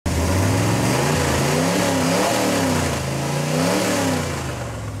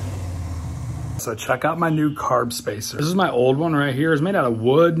So check out my new carb spacer. This is my old one right here. It's made out of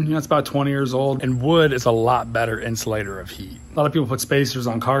wood. You know, it's about 20 years old, and wood is a lot better insulator of heat. A lot of people put spacers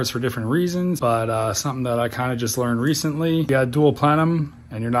on cars for different reasons, but something that I kind of just learned recently, you got dual plenum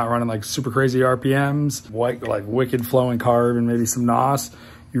and you're not running like super crazy RPMs, like wicked flowing carb and maybe some NOS.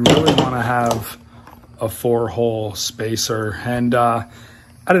 You really want to have a 4-hole spacer. And I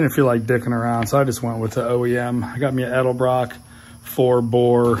didn't feel like dicking around, so I just went with the OEM. I got me an Edelbrock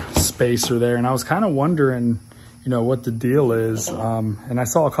 4-bore spacer there, and I was kind of wondering, you know, what the deal is. And I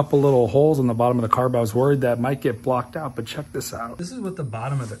saw a couple little holes on the bottom of the carb. I was worried that might get blocked out, but check this out. This is what the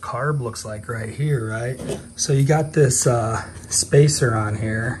bottom of the carb looks like right here, right? So you got this spacer on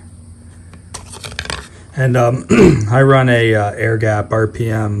here. And I run a AirGap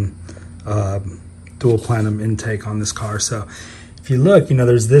RPM dual plenum intake on this car. So if you look, you know,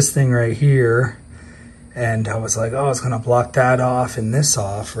 there's this thing right here. And I was like, oh, it's gonna block that off and this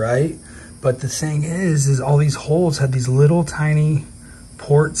off, right? But the thing is all these holes had these little tiny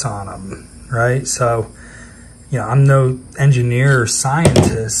ports on them, right? So, you know, I'm no engineer or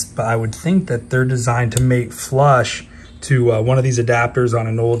scientist, but I would think that they're designed to mate flush to one of these adapters on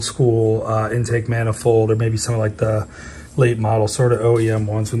an old school intake manifold, or maybe some of like the late model sort of OEM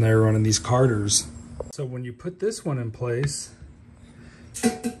ones when they were running these Carters. So when you put this one in place,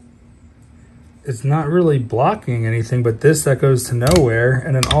 it's not really blocking anything, but this that goes to nowhere.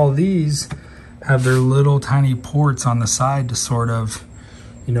 And then all these have their little tiny ports on the side to sort of,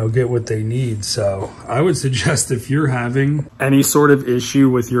 you know, get what they need. So I would suggest if you're having any sort of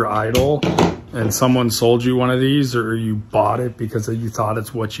issue with your idle and someone sold you one of these, or you bought it because you thought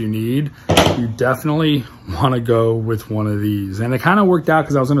it's what you need, you definitely want to go with one of these. And it kind of worked out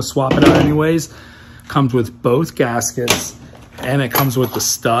because I was going to swap it out anyways. Comes with both gaskets, and it comes with the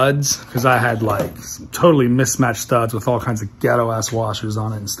studs, because I had like totally mismatched studs with all kinds of ghetto ass washers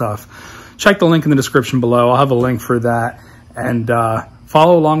on it and stuff. Check the link in the description below. I'll have a link for that. And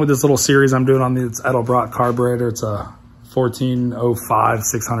follow along with this little series I'm doing on this Edelbrock carburetor. It's a 1405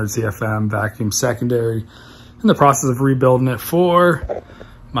 600 CFM vacuum secondary. In the process of rebuilding it for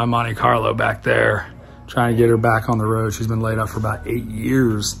my Monte Carlo back there. Trying to get her back on the road. She's been laid up for about 8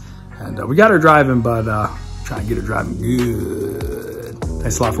 years. And we got her driving, but trying to get her driving good.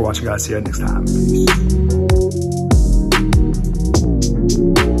 Thanks a lot for watching, guys. See you next time. Peace.